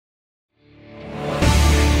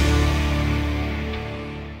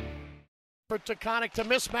But Taconic to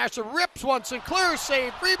mismatch, rips once and clear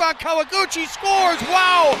save. Rebound, Kawaguchi scores.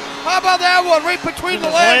 Wow! How about that one? Right between the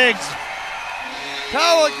legs.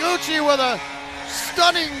 Kawaguchi with a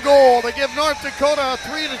stunning goal to give North Dakota a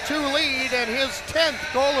 3-2 lead and his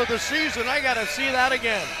 10th goal of the season. I got to see that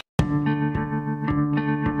again.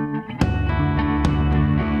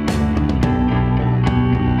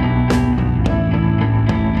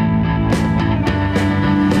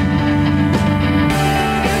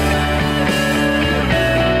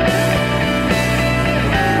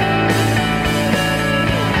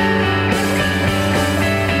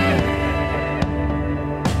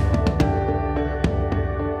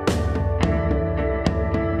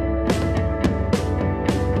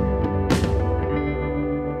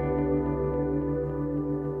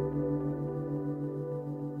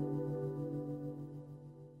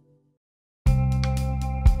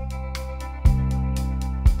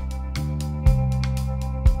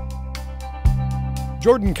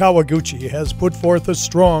 Jordan Kawaguchi has put forth a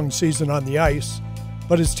strong season on the ice,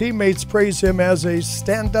 but his teammates praise him as a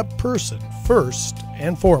stand-up person first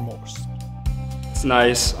and foremost. It's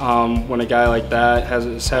nice when a guy like that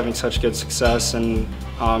is having such good success, and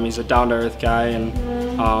he's a down-to-earth guy,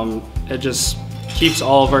 and it just keeps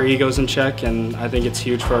all of our egos in check, and I think it's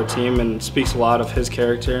huge for our team and speaks a lot of his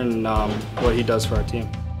character and what he does for our team.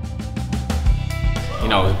 You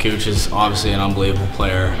know, Gooch is obviously an unbelievable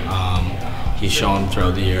player. He's shown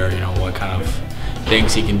throughout the year, what kind of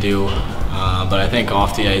things he can do. But I think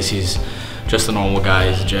off the ice, he's just a normal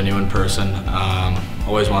guy. He's a genuine person.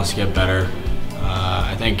 Always wants to get better.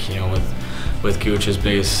 I think, with Gooch, his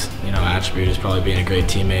biggest, attribute is probably being a great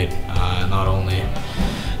teammate. Not only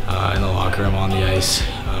in the locker room, on the ice,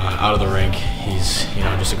 out of the rink. He's,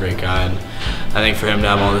 just a great guy. And I think for him to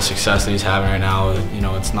have all the success that he's having right now,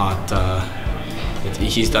 it's not.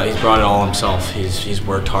 He's brought it all himself. He's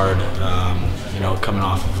worked hard, coming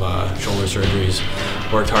off of shoulder surgeries,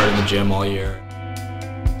 worked hard in the gym all year.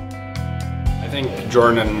 I think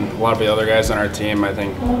Jordan and a lot of the other guys on our team, I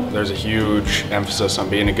think there's a huge emphasis on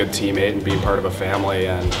being a good teammate and being part of a family,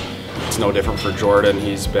 and it's no different for Jordan.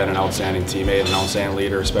 He's been an outstanding teammate, an outstanding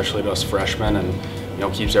leader, especially to us freshmen,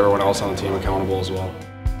 and keeps everyone else on the team accountable as well.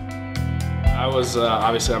 I was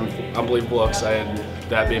obviously I'm unbelievable excited,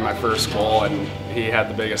 that being my first goal, and he had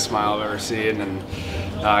the biggest smile I've ever seen, and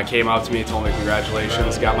came out to me, told me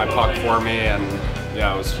congratulations, got my puck for me, and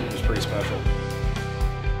yeah, it was pretty special.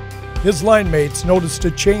 His line mates noticed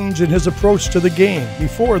a change in his approach to the game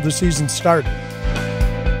before the season started.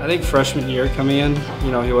 I think freshman year coming in,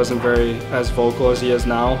 he wasn't very as vocal as he is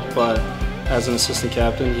now, but as an assistant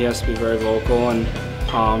captain, he has to be very vocal and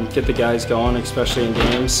get the guys going, especially in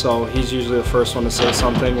games. So he's usually the first one to say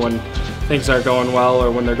something when things aren't going well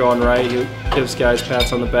or when they're going right. He gives guys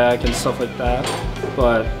pats on the back and stuff like that.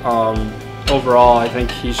 But overall, I think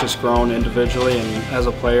he's just grown individually and as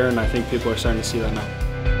a player, and I think people are starting to see that now.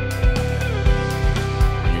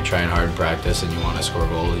 When you're trying hard in practice and you want to score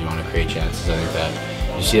goals, you want to create chances, I think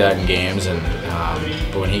that you see that in games. And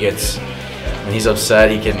but when he's upset,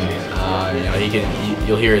 he can,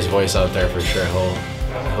 you'll hear his voice out there for sure.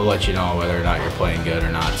 He'll let you know whether or not you're playing good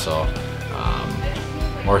or not. So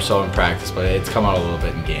more so in practice, but it's come out a little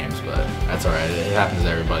bit in games. But that's all right. It happens to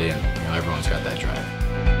everybody, and everyone's got that drive.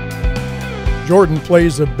 Jordan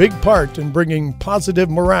plays a big part in bringing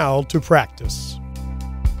positive morale to practice.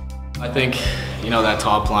 I think that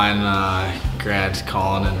top line, Grant,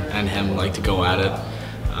 Colin, and him like to go at it.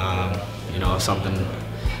 If something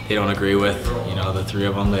they don't agree with, the three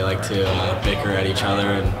of them, they like to bicker at each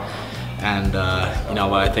other,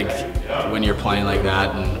 but I think when you're playing like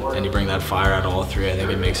that and you bring that fire out of all three, I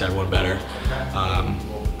think it makes everyone better.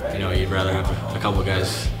 You'd rather have a couple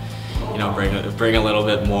guys, bring a little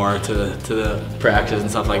bit more to the practice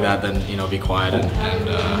and stuff like that than be quiet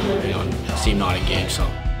and seem not engaged. So.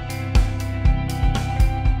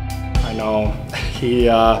 I know he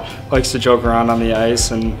likes to joke around on the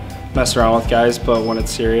ice and mess around with guys, but when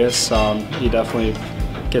it's serious, he definitely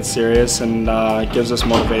gets serious and gives us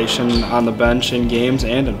motivation on the bench in games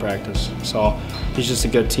and in practice. So he's just a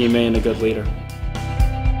good teammate and a good leader.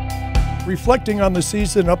 Reflecting on the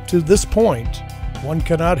season up to this point, one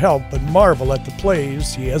cannot help but marvel at the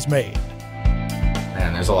plays he has made.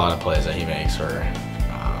 Man, there's a lot of plays that he makes where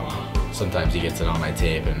sometimes he gets it on my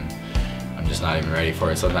tape and I'm just not even ready for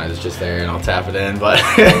it. Sometimes it's just there and I'll tap it in. But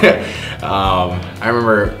I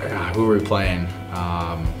remember, who were we playing?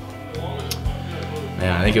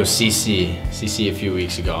 Man, I think it was CC a few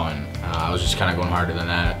weeks ago, and I was just kind of going harder than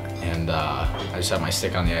that. and I just had my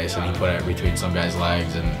stick on the ice, and he put it between some guy's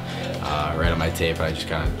legs and right on my tape, and I just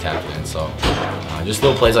kind of tapped in. So just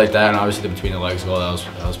little plays like that, and obviously the between the legs goal, that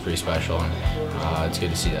was pretty special, and it's good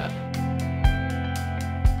to see that.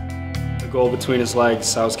 The goal between his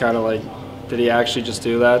legs, I was kind of like, did he actually just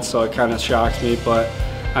do that? So it kind of shocked me, but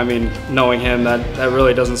I mean, knowing him, that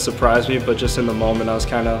really doesn't surprise me, but just in the moment, I was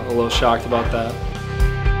kind of a little shocked about that.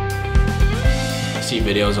 I see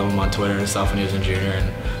videos of him on Twitter and stuff when he was in junior, and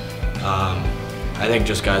I think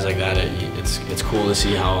just guys like that, it's cool to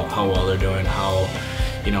see how well they're doing, how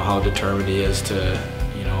determined he is to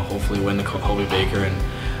hopefully win the Hobey Baker, and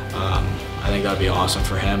I think that'd be awesome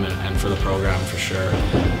for him and for the program for sure.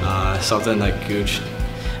 Something like Gooch,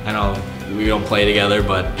 I know we don't play together,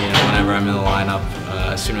 but whenever I'm in the lineup,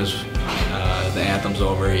 as soon as the anthem's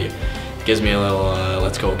over, he gives me a little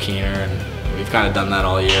 "Let's go Keener," and we've kind of done that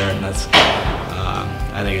all year, and that's.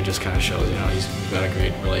 I think it just kind of shows, we've got a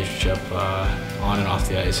great relationship on and off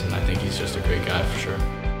the ice, and I think he's just a great guy for sure.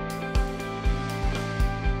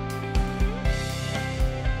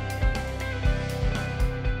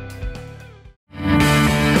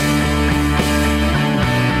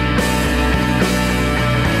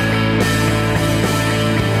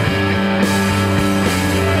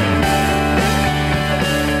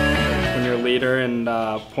 When you're leader and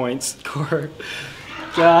points scored.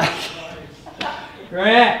 God.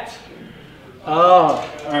 Grant! Oh,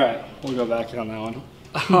 all right. We'll go back on that one.